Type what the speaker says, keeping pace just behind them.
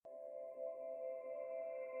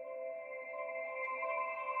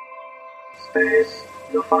Space,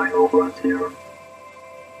 the final frontier.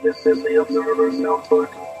 This is the Observer's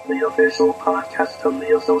Notebook, the official podcast of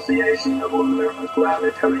the Association of Lunar and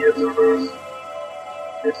Planetary Observers.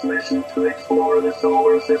 Its mission to explore the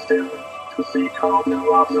solar system, to seek out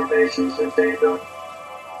new observations and data,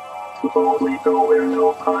 to boldly go where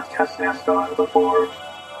no podcast has gone before.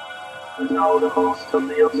 And now the host of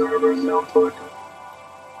the Observer's Notebook,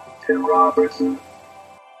 Tim Robertson.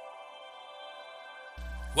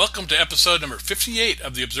 Welcome to episode number 58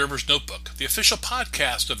 of the Observer's Notebook, the official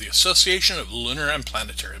podcast of the Association of Lunar and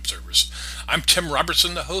Planetary Observers. I'm Tim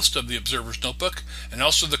Robertson, the host of the Observer's Notebook, and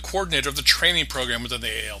also the coordinator of the training program within the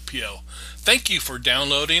ALPO. Thank you for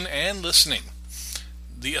downloading and listening.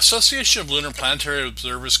 The Association of Lunar and Planetary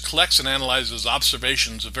Observers collects and analyzes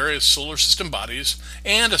observations of various solar system bodies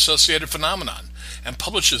and associated phenomenon, and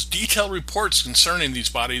publishes detailed reports concerning these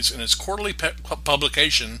bodies in its quarterly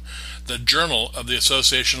publication, the Journal of the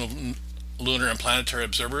Association of Lunar and Planetary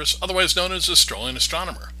Observers, otherwise known as the Strolling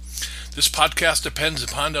Astronomer. This podcast depends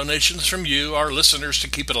upon donations from you, our listeners, to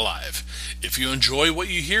keep it alive. If you enjoy what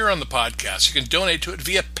you hear on the podcast, you can donate to it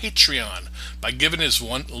via Patreon by giving as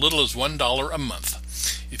little as $1 a month.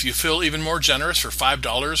 If you feel even more generous, for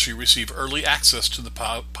 $5, you receive early access to the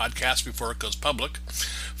podcast before it goes public.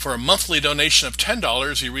 For a monthly donation of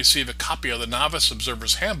 $10, you receive a copy of the Novice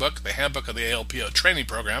Observer's Handbook, the handbook of the ALPO training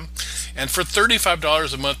program. And for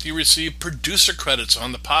 $35 a month, you receive producer credits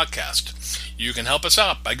on the podcast. You can help us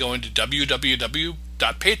out by going to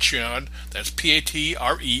www.patreon, that's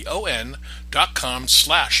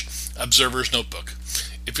patreon.com/observersnotebook.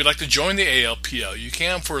 If you'd like to join the ALPO, you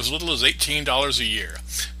can for as little as $18 a year.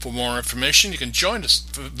 For more information, you can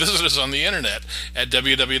visit us on the internet at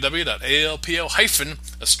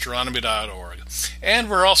www.alpo-astronomy.org. And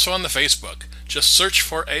we're also on the Facebook. Just search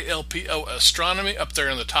for ALPO Astronomy up there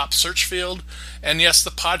in the top search field. And yes,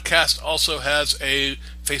 the podcast also has a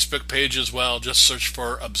Facebook page as well. Just search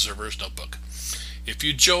for Observer's Notebook. If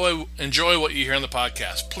you enjoy what you hear on the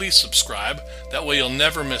podcast, please subscribe. That way you'll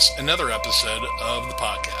never miss another episode of the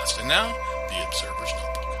podcast. And now, the Observer's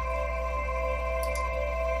Notebook.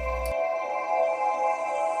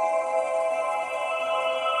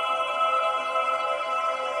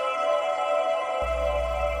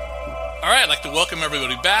 All right, I'd like to welcome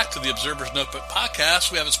everybody back to the Observer's Notebook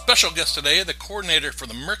podcast. We have a special guest today, the coordinator for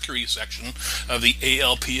the Mercury section of the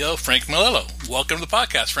ALPO, Frank Melillo. Welcome to the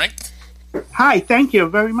podcast, Frank. Hi, thank you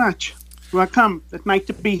very much. Welcome. It's nice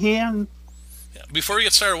to be here. Before we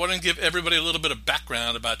get started, why don't you give everybody a little bit of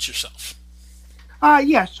background about yourself?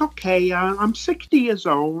 Yes, okay. I'm 60 years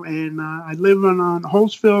old, and I live on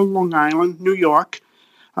Holsville, Long Island, New York,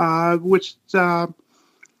 which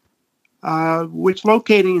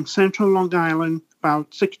located in central Long Island,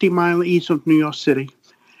 about 60 miles east of New York City.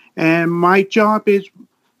 And my job is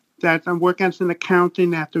that I work as an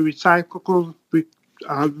accountant at the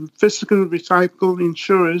Physical Recycle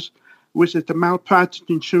Insurers, which is the malpractice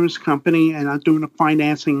insurance company, and I'm doing the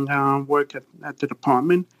financing work at the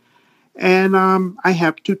department. And I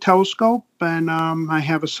have two telescopes, and I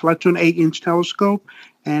have a Celestron 8-inch telescope,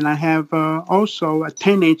 and I have also a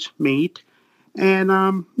 10-inch Meade.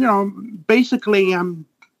 And basically, I'm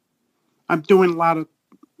doing a lot of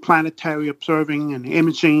planetary observing and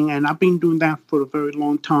imaging, and I've been doing that for a very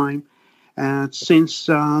long time, since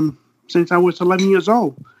I was 11 years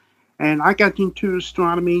old. And I got into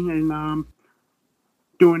astronomy and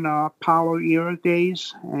during the Apollo era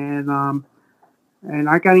days, and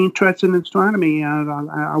I got interested in astronomy.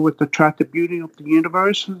 I was attracted to the beauty of the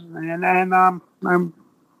universe, and I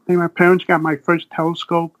think my parents got my first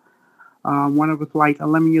telescope when I was like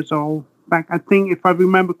 11 years old. Back, I think, if I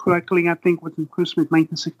remember correctly, I think it was in Christmas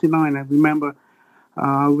 1969. I remember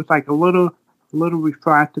it was like a little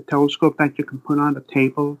refractor telescope that you can put on the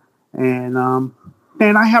table. And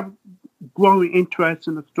I have growing interest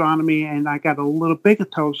in astronomy, and I got a little bigger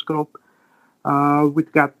telescope, which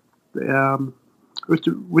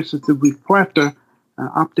is the reflector,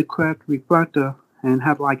 optic reflector, and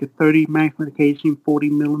had like a 30 magnification, 40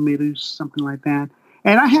 millimeters, something like that.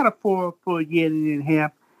 And I had it for a year and a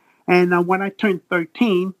half. And when I turned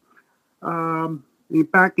 13,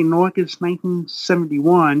 back in August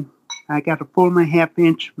 1971, I got a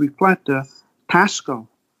 4.5-inch reflector, Tasco,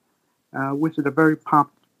 which is a very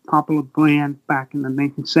popular brand back in the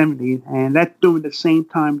 1970s. And that's during the same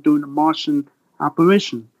time during the Martian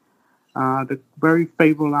operation, the very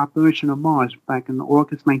favorable operation of Mars back in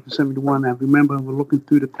August 1971. I remember we were looking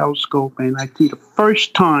through the telescope, and I see the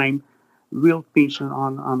first time real feature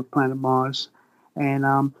on the planet Mars.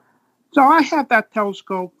 And so I had that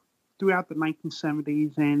telescope throughout the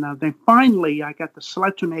 1970s, and then finally I got the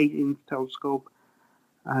Celestron 8-inch telescope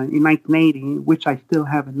in 1980, which I still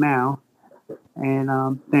have it now. And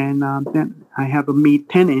then I have a Me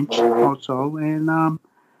 10-inch also, and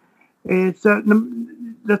it's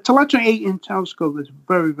the Teletra 8-inch telescope is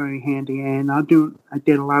very, very handy. And I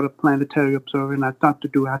did a lot of planetary observing. I thought to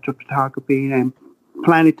do astrophotography and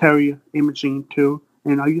planetary imaging too.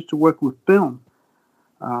 And I used to work with film.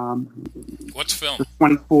 What's film? The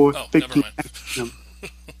 24, oh, 15. Never mind.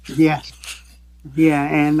 Yes. Yeah,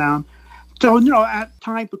 and so, as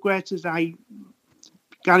time progresses, I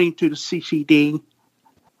got into the CCD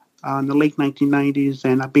in the late 1990s,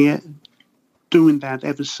 and I've been doing that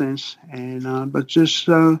ever since. And but just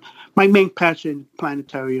my main passion,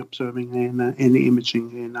 planetary observing and the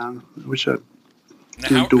imaging, and which I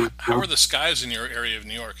now, how are the skies in your area of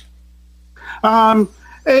New York?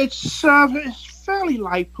 It's fairly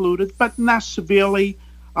light polluted, but not severely.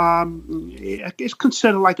 It's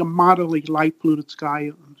considered like a moderately light polluted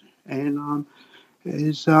sky, and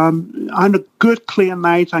is on a good clear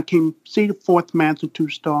night I can see the fourth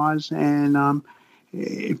magnitude stars, and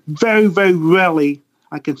very, very rarely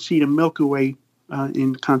I can see the Milky Way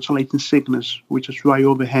in the constellation Cygnus, which is right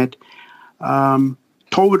overhead.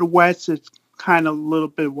 Toward the west, it's kind of a little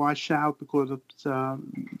bit washed out because it's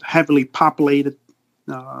heavily populated,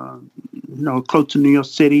 close to New York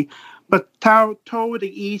City. But toward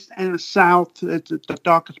the east and the south, it's the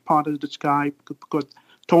darkest part of the sky, because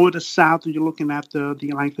toward the south, you're looking at the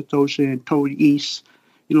Atlantic Ocean, and toward the east,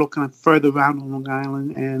 you're looking at further around on Long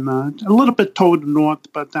Island, and a little bit toward the north,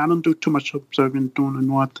 but I don't do too much observing during the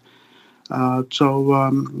north. It's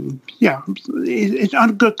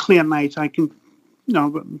on good clear nights. I can,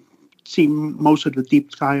 see most of the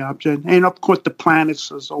deep sky objects, and of course the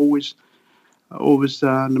planets is always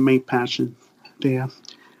the main passion there.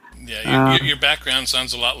 Yeah, your background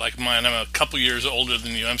sounds a lot like mine. I'm a couple years older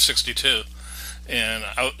than you. I'm 62, and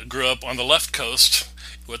I grew up on the left coast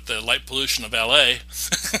with the light pollution of LA.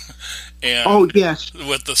 And oh, yes.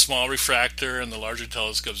 With the small refractor and the larger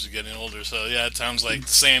telescopes are getting older. So, yeah, it sounds like the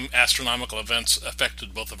same astronomical events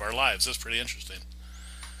affected both of our lives. That's pretty interesting.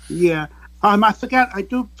 Yeah. I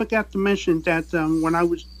do forget to mention that when I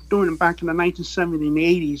was doing it back in the 1970s and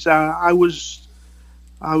 80s, I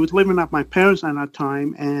was living at my parents' at that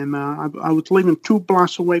time, and I was living 2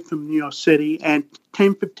 blocks away from New York City and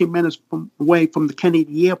 10, 15 minutes away from the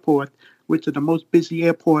Kennedy Airport, which is the most busy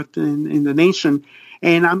airport in the nation.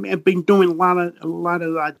 And I've been doing a lot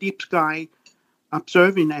of deep sky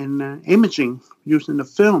observing and imaging using the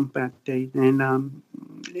film back then. And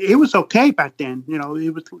it was okay back then.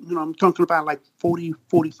 It was, I'm talking about like 40,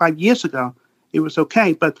 45 years ago. It was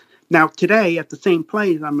okay. But now today at the same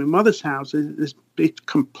place, at my mother's house, it's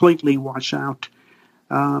completely washed out.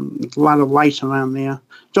 A lot of lights around there.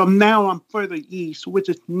 So now I'm further east, which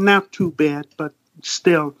is not too bad, but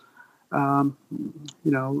still, it's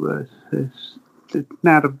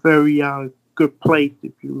not a very good place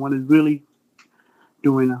if you want to really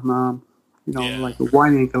doing like a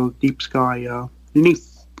wide angle deep sky. You need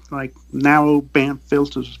like narrow band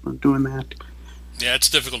filters for doing that. Yeah, it's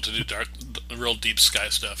difficult to do real deep sky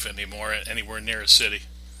stuff anymore anywhere near a city.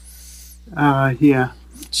 Yeah.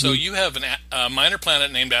 So you have a minor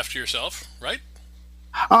planet named after yourself, right?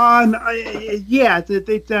 Yeah,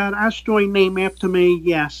 the asteroid named after me.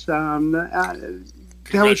 Yes.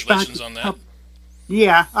 Congratulations on that.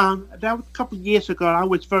 Yeah, that was a couple of years ago. I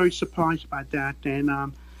was very surprised by that,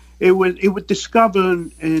 and it was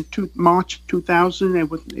discovered in March 2000. It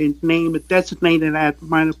was designated as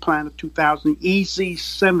minor planet 2000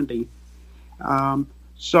 EZ70.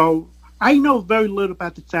 So I know very little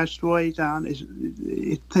about this asteroid. I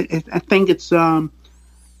think it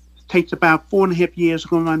takes about 4.5 years to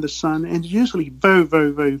go around the sun, and it's usually very,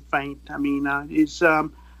 very, very faint. I mean, I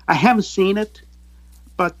haven't seen it,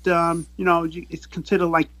 but it's considered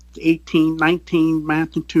like 18, 19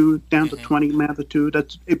 magnitude down to 20 magnitude.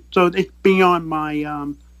 So it's beyond my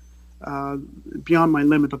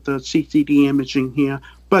limit of the CCD imaging here.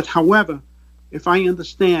 But however, if I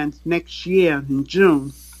understand, next year in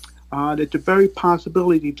June, there's a very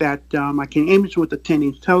possibility that I can image with a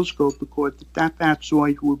 10-inch telescope, because that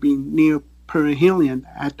asteroid will be near perihelion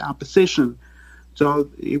at opposition. So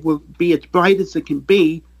it will be as bright as it can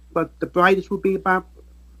be, but the brightest will be about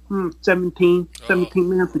 17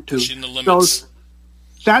 magnitude. Pushing the limits. So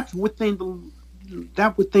that's within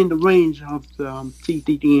the range of the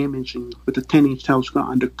CCD imaging with the 10-inch telescope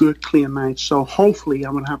under good clear nights. So hopefully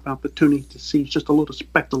I'm going to have an opportunity to see just a little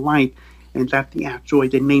speck of light, and that's the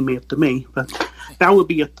asteroid they name after me. But that would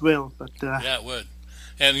be a thrill. But yeah, it would.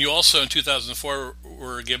 And you also in 2004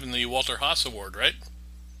 were given the Walter Haas Award, right?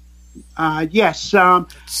 Yes.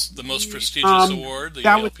 It's the most prestigious award the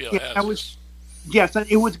LPO has. Yes,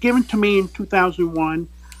 it was given to me in 2001.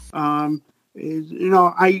 I'm the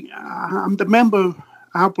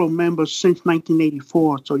Alpo member since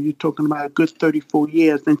 1984, so you're talking about a good 34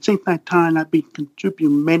 years. And since that time, I've been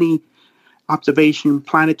contributing many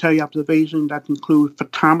planetary observation that include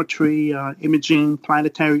photometry, imaging,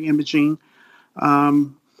 planetary imaging. I've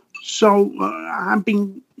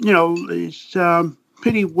been, it's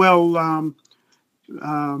pretty well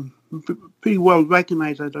pretty well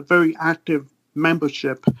recognized as a very active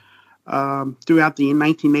membership throughout the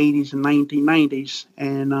 1980s and 1990s.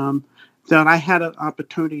 And that I had an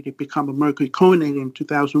opportunity to become a Mercury coordinator in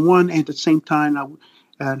 2001. And at the same time,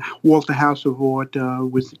 Walter House Award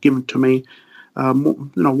was given to me.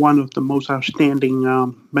 One of the most outstanding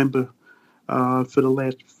member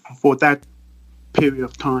for that period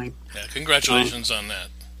of time. Yeah, congratulations on that.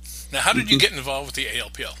 Now, how did you get involved with the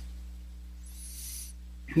ALPL?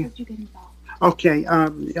 How did you get involved? Okay.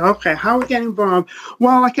 How I get involved?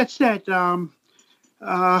 Well, like I said, the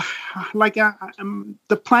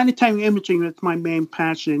planetary imaging is my main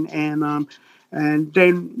passion, and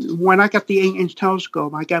then when I got the 8-inch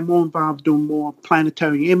telescope, I got more involved doing more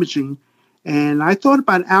planetary imaging, and I thought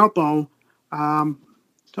about Alpo, so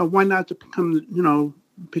why not to become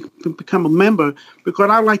a member? Because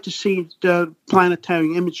I like to see the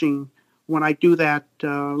planetary imaging. When I do that,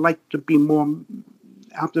 like to be more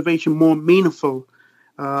observation more meaningful.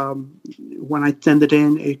 When I send it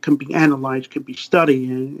in, it can be analyzed, can be studied,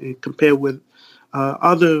 and compared with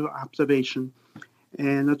other observation.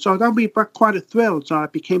 And so that'll be quite a thrill. So I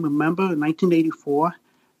became a member in 1984,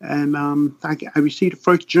 and I received the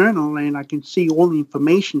first journal, and I can see all the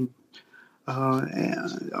information.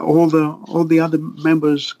 All the other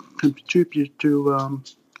members contribute to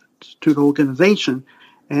the organization.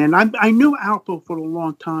 And I knew Alpo for a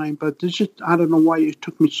long time, but I don't know why it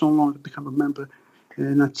took me so long to become a member.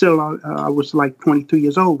 And until I was like 22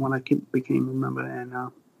 years old when I became a member, and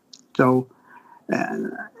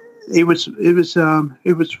it's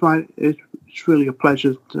really a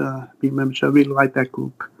pleasure to be a member. So I really like that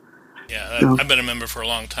group. Yeah, I've been a member for a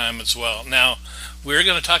long time as well. Now, we're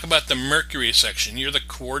going to talk about the Mercury section. You're the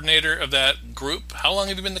coordinator of that group. How long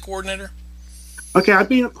have you been the coordinator? Okay, I've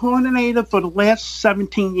been a coordinator for the last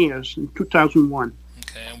 17 years, in 2001.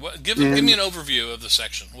 Okay, and give me an overview of the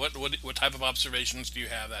section. What type of observations do you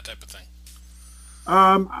have, that type of thing?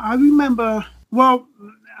 I remember, well,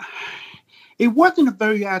 it wasn't a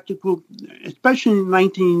very active group, especially in the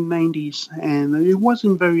 1990s, and it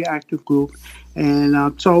wasn't a very active group. And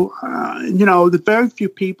the very few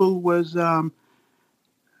people was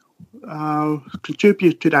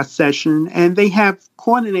contribute to that session, and they have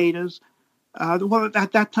coordinators. At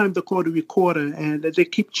that time, they called a recorder, and they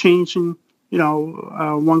keep changing,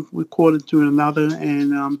 one recorder to another,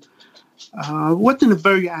 and wasn't a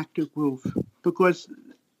very active group because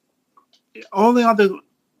all the other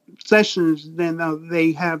sessions, then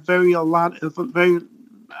they have a lot of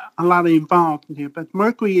involved in here. But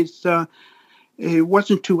Mercury it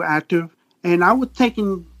wasn't too active, and I was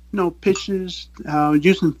taking pictures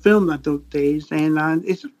using film at those days, and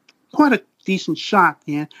it's quite a decent shot.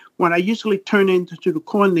 Yeah, when I usually turn into the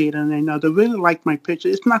coordinator, and they really like my picture.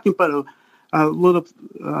 It's nothing but a little,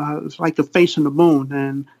 it's like a face on the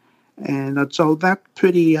moon, and so that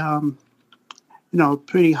pretty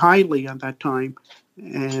highly at that time,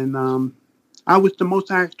 and I was the most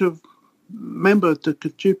active member to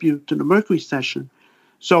contribute to the Mercury session.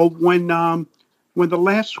 So when the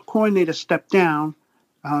last coordinator stepped down,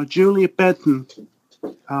 Julia Benton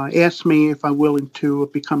asked me if I'm willing to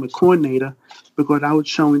become a coordinator because I was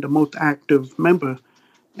showing the most active member,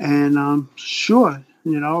 and sure,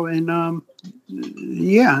 and I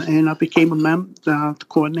became the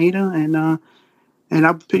coordinator, and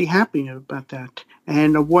I'm pretty happy about that.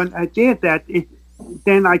 And when I did that,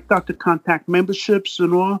 then I started to contact memberships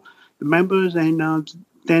and all the members, and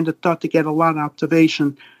then I started to get a lot of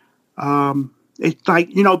observation. It's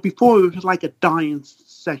like, before it was like a dying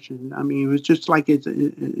session. I mean, it was just like it's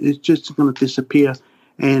just going to disappear.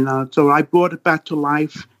 And so I brought it back to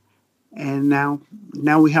life, and now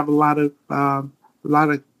we have a lot of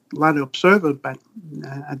observers back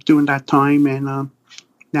during that time, and now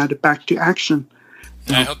they're back to action.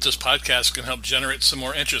 I hope this podcast can help generate some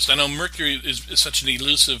more interest. I know Mercury is such an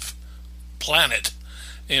elusive planet.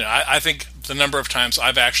 I think the number of times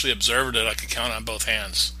I've actually observed it, I could count on both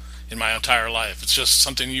hands in my entire life. It's just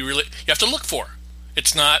something you have to look for.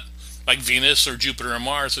 It's not like Venus or Jupiter or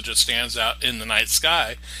Mars that just stands out in the night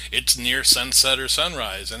sky. It's near sunset or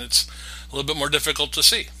sunrise, and it's a little bit more difficult to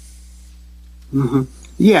see. Mm-hmm.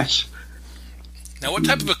 Yes. Now, what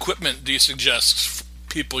type of equipment do you suggest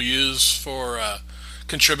people use for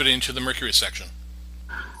contributing to the Mercury section?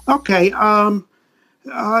 Okay.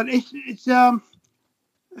 It's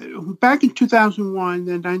back in 2001,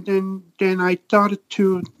 and then I started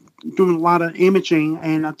to do a lot of imaging,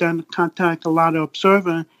 and I then contact a lot of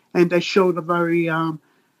observers, and they showed a very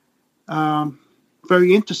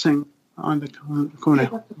very interesting on the corner.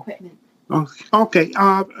 Equipment. Okay.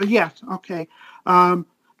 Yes. Okay.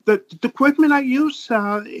 The equipment I use,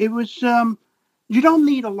 it was you don't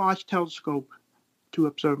need a large telescope to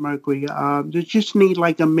observe Mercury. You just need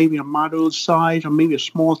like maybe a moderate size, or maybe a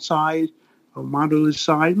small size, or moderate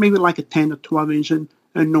size, maybe like a 10 or 12 inch, and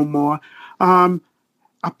no more. A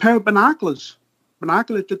pair of binoculars.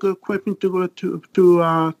 Binoculars are good equipment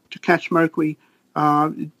to catch Mercury.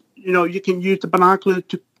 You can use the binocular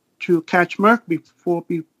to catch Mercury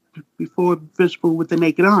before visible with the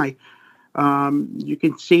naked eye. You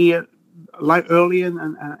can see it light earlier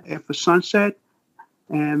and after sunset,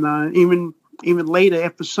 and even later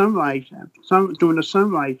after sunrise. During the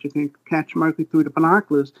sunrise, you can catch Mercury through the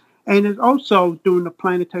binoculars. And it's also during the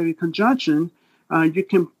planetary conjunction, you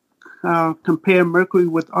can compare Mercury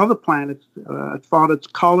with other planets as far as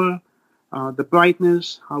color, the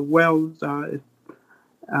brightness, how well it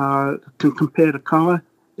can compare the color.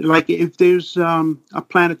 Like if there's a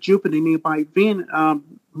planet Jupiter nearby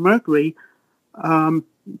Mercury,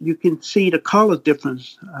 you can see the color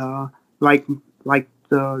difference. Like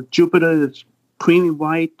Jupiter is creamy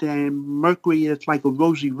white, and Mercury is like a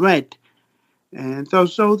rosy red. And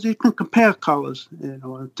so you can compare colors.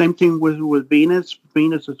 Same thing with Venus.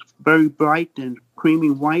 Venus is very bright and creamy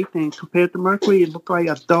white, and compared to Mercury, it looks like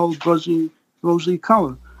a dull rosy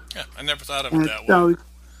color. Yeah, I never thought of it that way.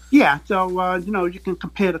 Yeah, so you can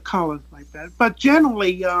compare the colors like that. But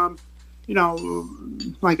generally,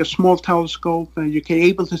 like a small telescope, you can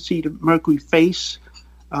able to see the Mercury face.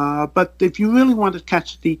 But if you really want to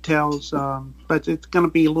catch the details, but it's going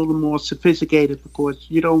to be a little more sophisticated because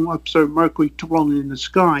you don't observe Mercury twirling in the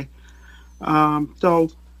sky. So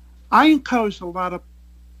I encourage a lot of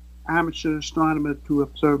amateur astronomers to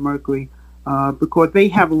observe Mercury because they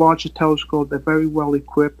have a larger telescope. They're very well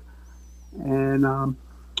equipped. And,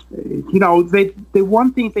 the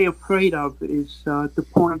one thing they're afraid of is to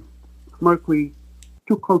point Mercury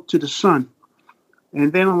too close to the sun.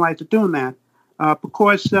 And they don't like to do that.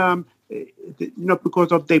 Because of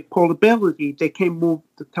their portability, they can move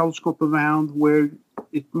the telescope around where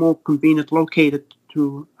it's more convenient located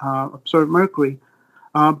to observe Mercury.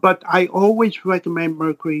 But I always recommend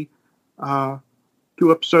Mercury to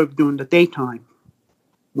observe during the daytime,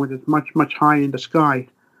 when it's much, much higher in the sky.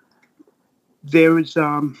 There's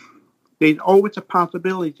always a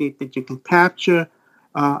possibility that you can capture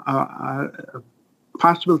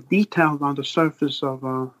possible details on the surface of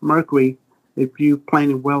Mercury if you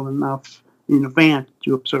plan it well enough in advance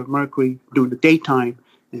to observe Mercury during the daytime.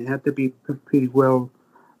 And you have to be pretty well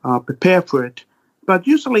prepared for it. But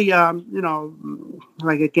usually,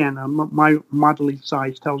 like again, my moderate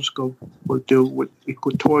size telescope will do with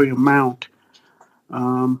equatorial mount.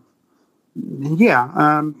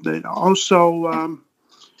 Also,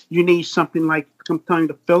 you need something like some kind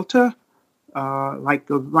of filter, like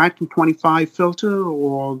a Vacuum 25 filter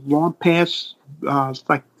or long pass,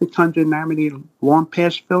 like 600 nanometer long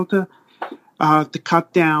pass filter to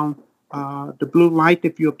cut down the blue light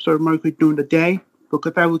if you observe Mercury during the day,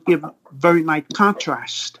 because that will give very nice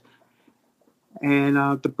contrast. And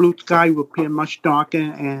the blue sky will appear much darker,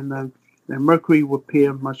 and the Mercury will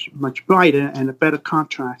appear much, much brighter and a better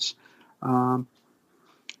contrast.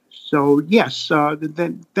 So yes,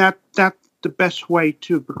 that's the best way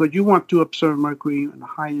too, because you want to observe Mercury as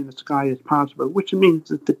high in the sky as possible, which means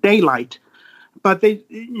that the daylight. But they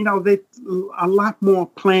a lot more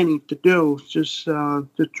planning to do. Just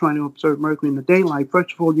trying to observe Mercury in the daylight.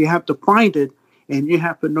 First of all, you have to find it, and you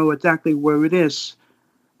have to know exactly where it is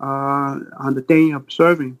on the day you're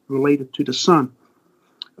observing, related to the sun.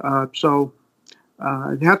 So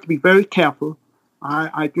you have to be very careful.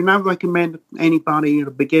 I do not recommend anybody,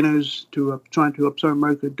 beginners, to trying to observe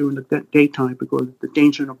Mercury during the daytime because of the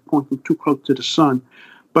danger of pointing too close to the sun.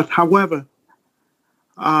 But however,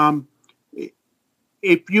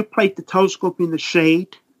 if you place the telescope in the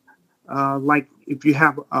shade, like if you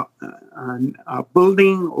have a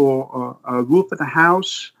building or a roof of the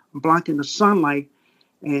house blocking the sunlight,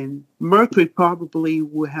 and Mercury probably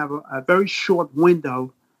will have a very short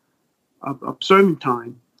window of observing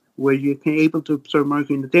time, where you can able to observe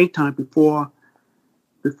Mercury in the daytime before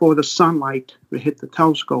the sunlight will hit the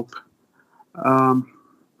telescope. Got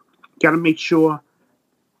to make sure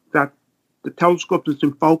that the telescope is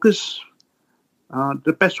in focus.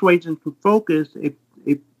 The best way to focus,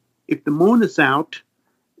 if the moon is out,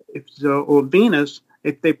 or Venus,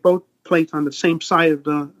 if they both placed on the same side of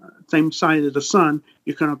the sun,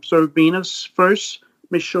 you can observe Venus first,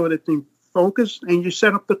 make sure that it's in focus, and you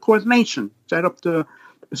set up the coordination, set up the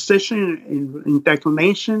position in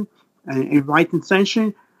declination and in right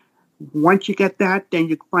ascension. Once you get that, then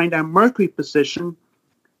you find out Mercury position,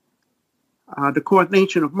 the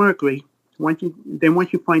coordination of Mercury. Once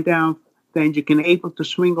you find out, then you can able to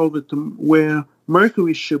swing over to where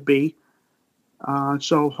Mercury should be.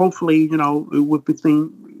 So hopefully, it would be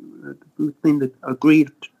thing that agreed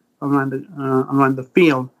around the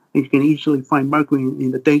field. And you can easily find Mercury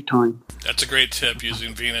in the daytime. That's a great tip,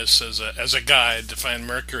 using Venus as a guide to find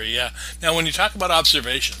Mercury. Yeah. Now, when you talk about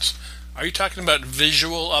observations, are you talking about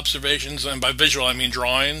visual observations? And by visual, I mean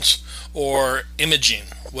drawings or imaging.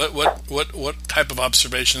 What type of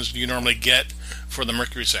observations do you normally get for the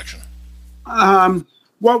Mercury section? Well,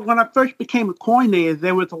 when I first became a coordinator,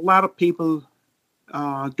 there was a lot of people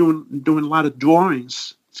doing a lot of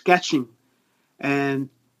drawings, sketching, and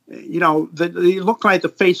it looked like the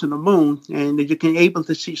face of the moon, and you can able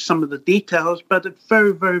to see some of the details, but it's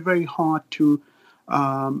very, very, very hard to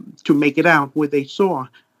make it out what they saw.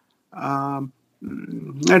 And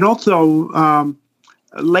also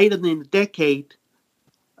later in the decade,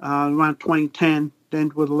 around 2010,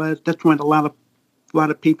 that's when a lot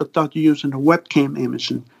of people started using the webcam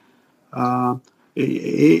imaging.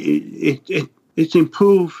 It's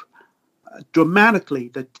improved dramatically.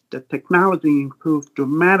 The technology improved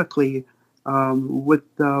dramatically with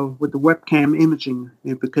the webcam imaging,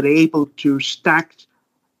 because they're able to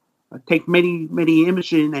take many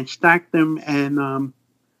images and stack them and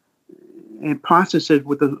process it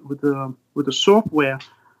with the software,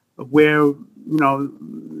 where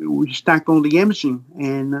we stack all the imaging.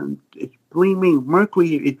 And believe me,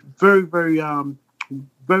 Mercury, it's very, very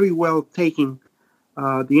very well taken.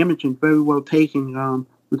 The imaging very well taken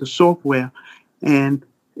with the software, and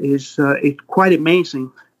it's quite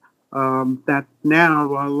amazing that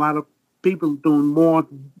now a lot of people doing more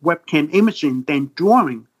webcam imaging than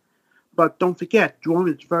drawing. But don't forget, drawing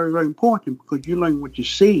is very, very important, because you learn what you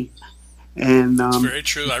see. And it's very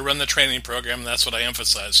true. I run the training program, and that's what I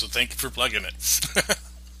emphasize. So thank you for plugging it.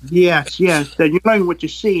 Yes. So you learn what you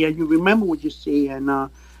see, and you remember what you see, and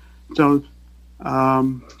it's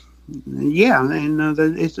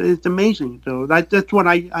amazing. So that's what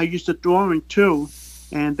I used to draw into,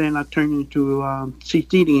 and then I turned into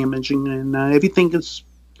CCD imaging, and everything is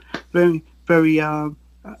very, very,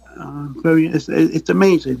 very. It's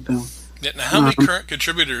amazing, though. Yeah, now, how many current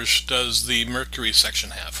contributors does the Mercury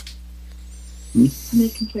section have? How many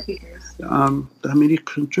contributors? How many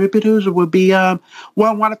contributors would be? Well,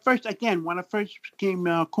 when I first became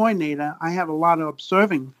coordinator, I had a lot of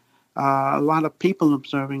observing. A lot of people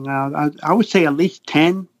observing. I would say at least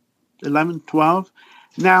 10, 11, 12.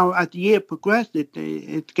 Now, as the year progressed,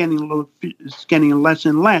 it's getting less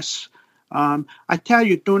and less. I tell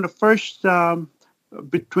you, during the first,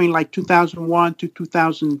 between like 2001 to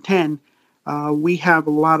 2010, we have a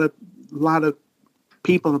lot of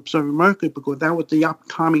people observing Mercury, because that was the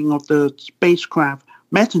upcoming of the spacecraft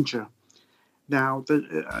Messenger. Now,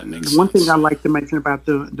 the one thing I like to mention about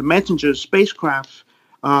the Messenger spacecraft,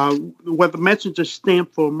 the Messenger stand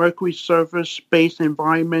for Mercury Surface, Space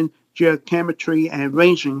Environment, Geochemistry, and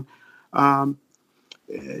Ranging.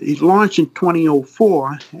 It launched in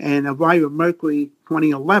 2004 and arrived at Mercury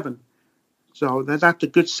 2011. So that's a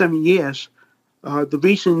good 7 years. The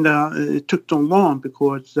reason it took so long,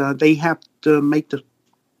 because they have to make the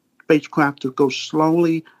spacecraft to go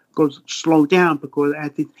slow down, because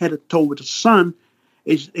as it headed toward the sun,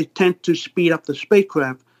 it tends to speed up the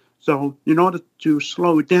spacecraft. So in order to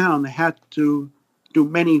slow it down, they had to do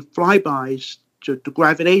many flybys to the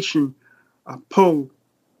gravitation pull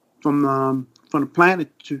from the planet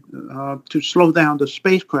to slow down the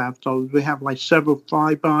spacecraft. So we have like several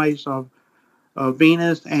flybys of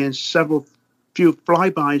Venus and few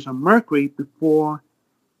flybys on Mercury before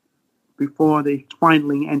they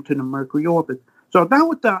finally enter the Mercury orbit. So that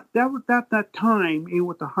was that time. It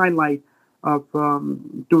was the highlight of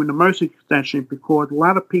doing the Mercury extension, because a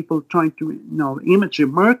lot of people trying to image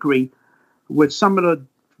Mercury with some of the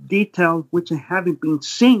details which haven't been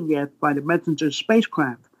seen yet by the Messenger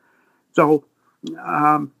spacecraft. So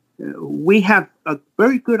we have a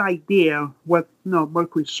very good idea what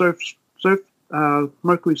Mercury surface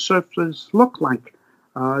look like.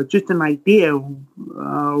 Just an idea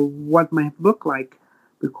what might look like,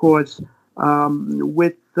 because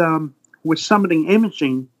with some of the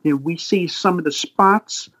imaging, we see some of the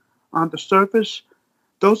spots on the surface.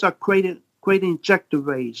 Those are crater ejector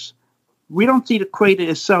rays. We don't see the crater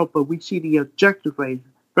itself, but we see the ejector rays,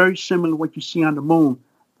 very similar to what you see on the moon.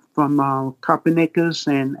 Copernicus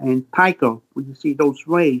and Tycho, when you see those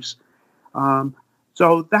rays.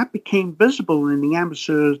 So that became visible in the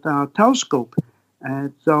amateur telescope.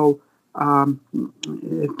 And so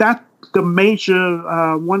that's the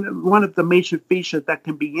major one of the major features that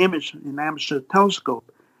can be imaged in amateur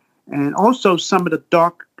telescope. And also some of the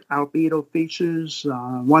dark albedo features,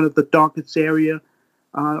 one of the darkest area,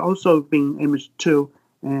 also being imaged too.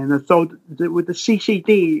 And so with the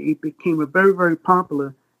CCD, it became a very, very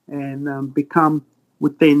popular and become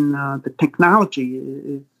within the technology.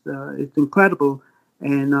 It's incredible.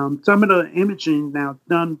 And some of the imaging now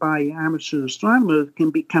done by amateur astronomers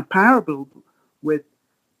can be comparable with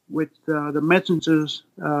the Messenger's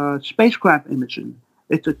spacecraft imaging.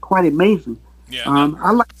 It's quite amazing. Yeah.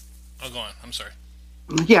 I like. Oh, go on. I'm sorry.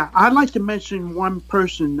 Yeah, I'd like to mention one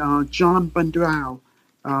person, John Bundrau.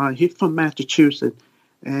 He's from Massachusetts,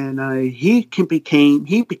 and he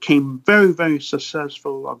became very, very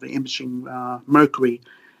successful of the imaging Mercury.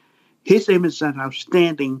 His images are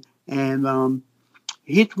outstanding, and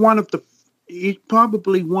he's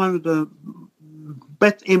probably one of the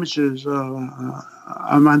best imagers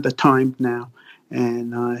around the time now,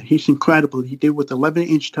 and he's incredible. He did with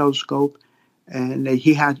 11-inch telescope. And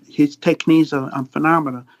his techniques are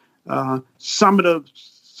phenomenal. Some of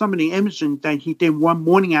the imaging that he did one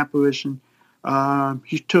morning apparition,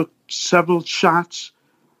 he took several shots,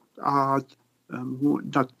 3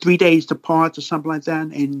 days apart or something like that,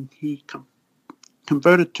 and he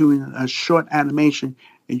converted to a short animation.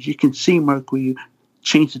 And you can see Mercury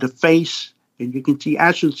change the face, and you can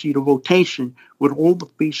actually see the rotation with all the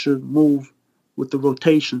features move with the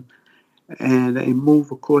rotation. And they move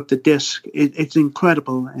across the disk. It's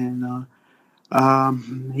incredible, and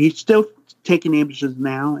he's still taking images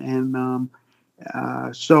now. And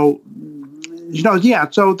so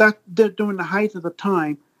that during the height of the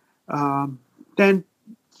time. Then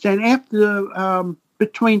after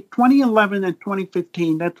between 2011 and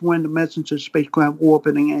 2015, that's when the Messenger spacecraft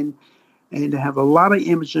orbiting, and they have a lot of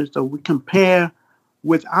images that we compare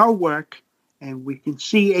with our work, and we can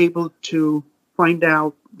able to find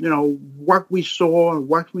out, what we saw and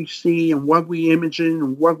what we see and what we imaged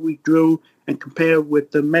and what we drew, and compare with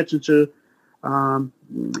the Messenger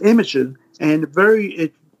images. And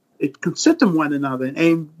it's consistent one another.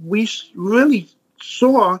 And we really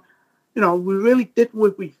saw, we really did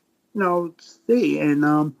what we, see.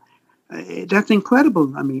 And that's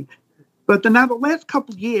incredible. I mean, but now the last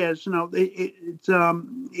couple of years,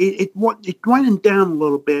 it winding down a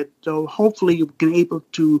little bit. So hopefully we can able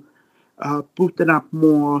to boosted up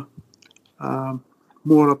more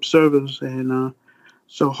observers, and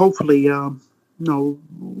so hopefully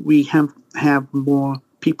we have more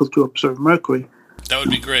people to observe Mercury. That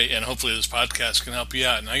would be great, and hopefully this podcast can help you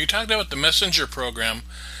out. Now, you talked about the Messenger program,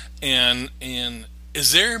 and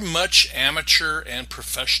is there much amateur and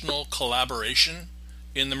professional collaboration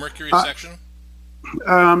in the Mercury section?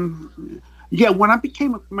 Yeah, when I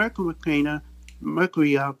became a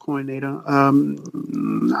Mercury coordinator,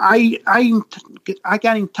 I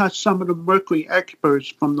got in touch with some of the Mercury experts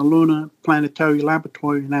from the Lunar Planetary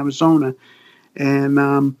Laboratory in Arizona, and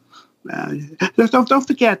don't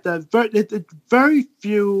forget that very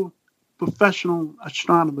few professional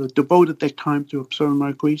astronomers devoted their time to observe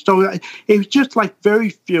Mercury. So it was just like very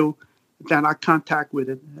few that I contact with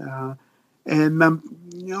it, and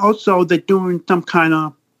also they're doing some kind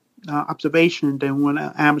of observation. They want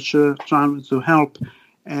amateur astronomers to help,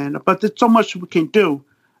 but there's so much we can do,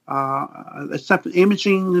 except for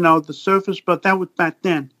imaging, the surface. But that was back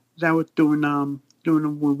then. That was doing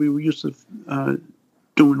when we were used to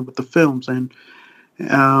doing with the films, and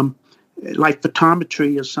like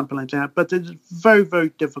photometry or something like that. But it's very, very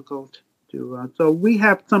difficult to. So we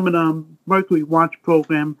have some of the Mercury Watch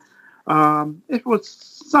program. It was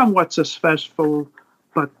somewhat successful.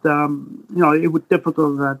 But, it was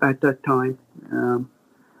difficult at that time.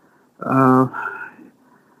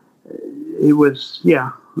 It was,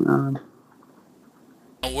 yeah.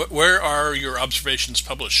 Where are your observations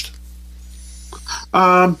published?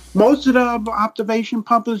 Most of the observation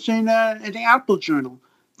published in the Apple Journal.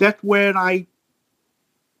 That's where I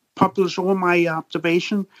publish all my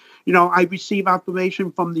observation. I receive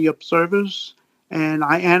observation from the observers, and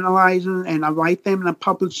I analyze them, and I write them, and I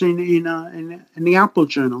publish them in the Apple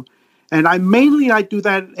Journal. And I do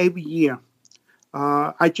that every year.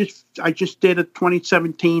 I just did a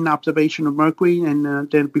 2017 observation of Mercury, and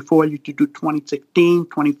then before I used to do 2016,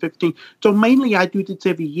 2015. So mainly I do this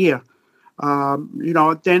every year.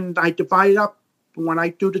 Then I divide up when I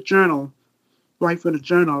do the journal. Right for the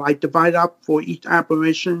journal, I divide up for each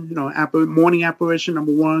apparition. Morning apparition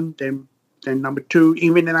number 1, then then number 2,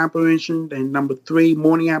 evening apparition, then number 3,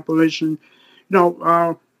 morning apparition.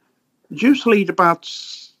 Usually about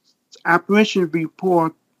apparition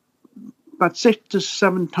report about 6 to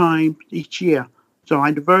 7 times each year. So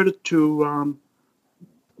I devoted to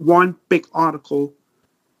one big article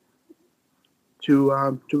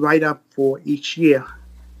to write up for each year.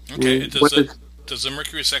 Okay. Does the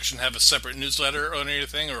Mercury section have a separate newsletter or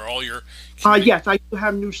anything, or all your? Yes, I do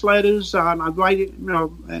have newsletters. I write it,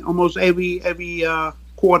 almost every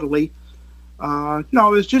quarterly.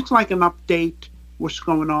 It's just like an update, what's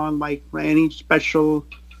going on, like any special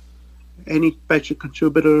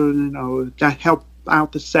contributor, that help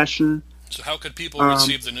out the session. So how could people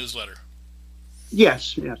receive the newsletter?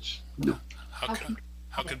 Yes. No. How can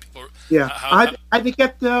people? Yeah, how they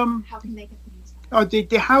get them. How can they get the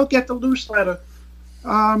newsletter? How get the newsletter?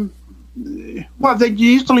 Well, they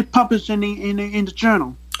usually publish in the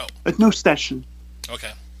journal, a news session.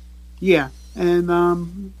 Okay. Yeah, and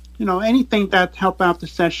anything that help out the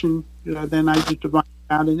session, then I do to write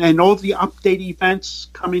out, and all the update events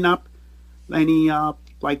coming up, any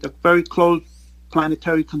like a very close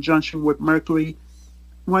planetary conjunction with Mercury.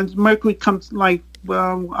 When Mercury comes,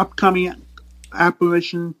 upcoming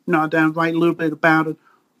apparition, then write a little bit about it,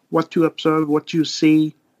 what to observe, what to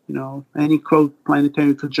see. Any close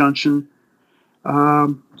planetary conjunction,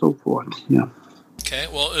 so forth. Yeah. Okay.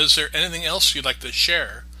 Well, is there anything else you'd like to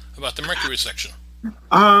share about the Mercury section?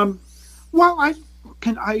 Well, I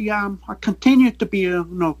continue to be a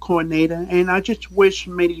coordinator, and I just wish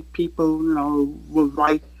many people would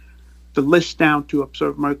write the list down to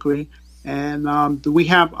observe Mercury. And we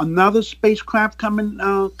have another spacecraft coming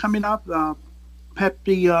up,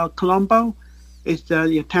 Pepe Colombo. It's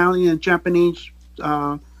the Italian and Japanese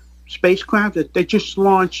spacecraft that they just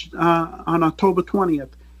launched on October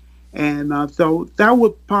 20th, and so that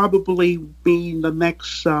would probably be the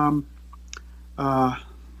next the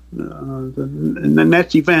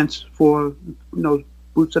next events for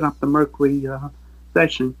boosting up the Mercury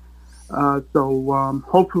session. So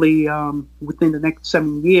hopefully within the next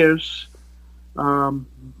 7 years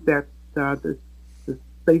that the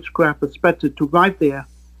spacecraft is expected to arrive there.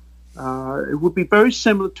 It would be very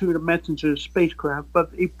similar to the Messenger spacecraft, but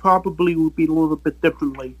it probably would be a little bit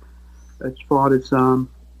differently as far as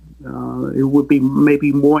it would be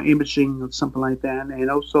maybe more imaging or something like that. And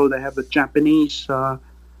also they have a Japanese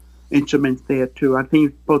instrument there too. I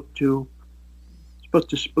think it's supposed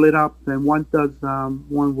to split up, and one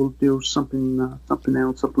will do something else, something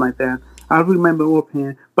like that. I don't remember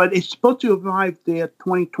offhand, but it's supposed to arrive there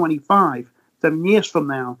 2025, 7 years from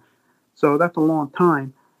now. So that's a long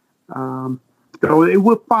time. So it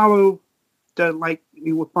would follow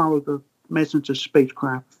the Messenger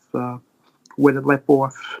spacecraft where it left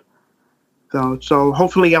off. So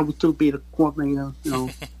hopefully I will still be the coordinator.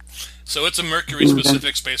 So it's a Mercury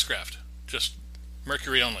specific spacecraft, just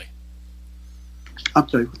Mercury only. I'm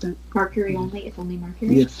sorry, what's that? Mercury only. It's only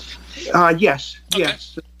Mercury. Yes. Yes. Okay.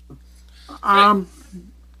 Yes.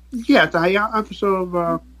 Yes. I sort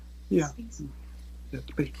of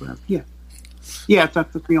spacecraft. Yeah. Yeah,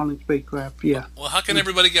 that's the only spacecraft, yeah. Well, how can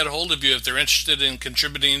everybody get a hold of you if they're interested in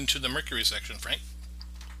contributing to the Mercury section, Frank?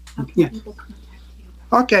 Yeah.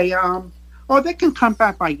 Okay, they can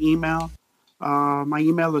contact by email. My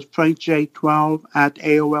email is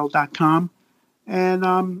frankj12@aol.com. And,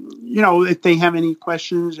 if they have any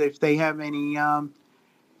questions, if they have any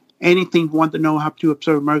anything want to know how to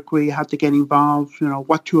observe Mercury, how to get involved,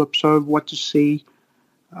 what to observe, what to see,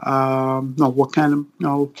 what kind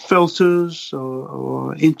of filters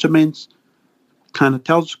or instruments, kind of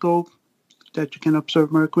telescope that you can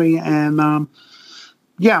observe Mercury, and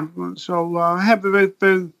so I have very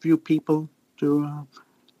very few people to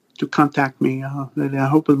contact me. And I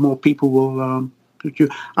hope that more people will.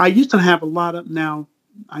 I used to have a lot of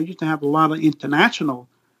international,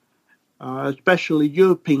 especially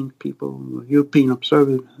European people, European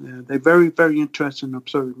observers. They're very very interested in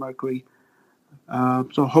observing Mercury.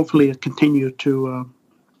 So hopefully it continue to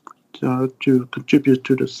contribute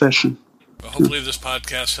to the session. Well, hopefully this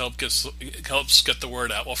podcast helps get the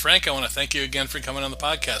word out. Well, Frank, I want to thank you again for coming on the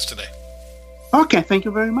podcast today. Okay, thank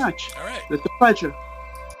you very much. All right. It's a pleasure.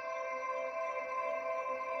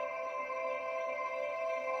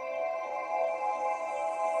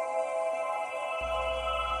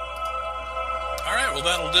 Well,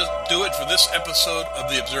 that'll do it for this episode of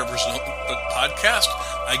the Observer's Notebook podcast.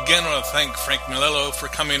 Again, I want to thank Frank Melillo for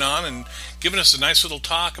coming on and giving us a nice little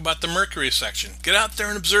talk about the Mercury section. Get out there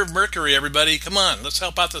and observe Mercury, everybody. Come on, let's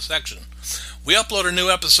help out the section. We upload a new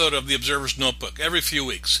episode of the Observer's Notebook every few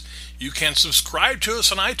weeks. You can subscribe to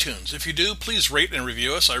us on iTunes. If you do, please rate and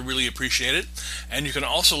review us. I really appreciate it. And you can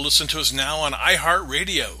also listen to us now on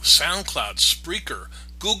iHeartRadio, SoundCloud, Spreaker,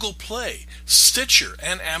 Google Play, Stitcher,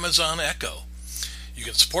 and Amazon Echo. You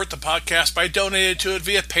can support the podcast by donating to it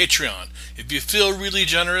via Patreon. If you feel really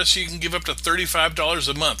generous, you can give up to $35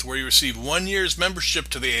 a month, where you receive 1 year's membership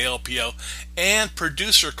to the ALPO and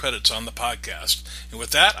producer credits on the podcast. And with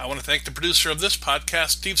that, I want to thank the producer of this podcast,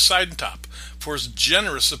 Steve Seidentop, for his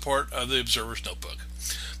generous support of the Observer's Notebook.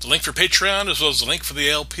 The link for Patreon, as well as the link for the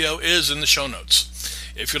ALPO, is in the show notes.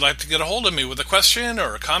 If you'd like to get a hold of me with a question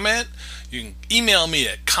or a comment, you can email me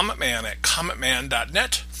at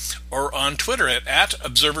commentman@commentman.net or on Twitter at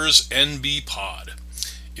ObserversNBPod.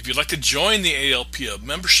 If you'd like to join the ALPO,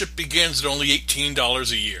 membership begins at only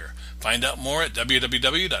 $18 a year. Find out more at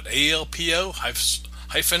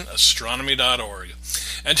www.alpo-astronomy.org.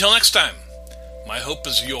 Until next time, my hope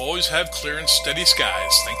is you always have clear and steady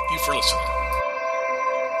skies. Thank you for listening.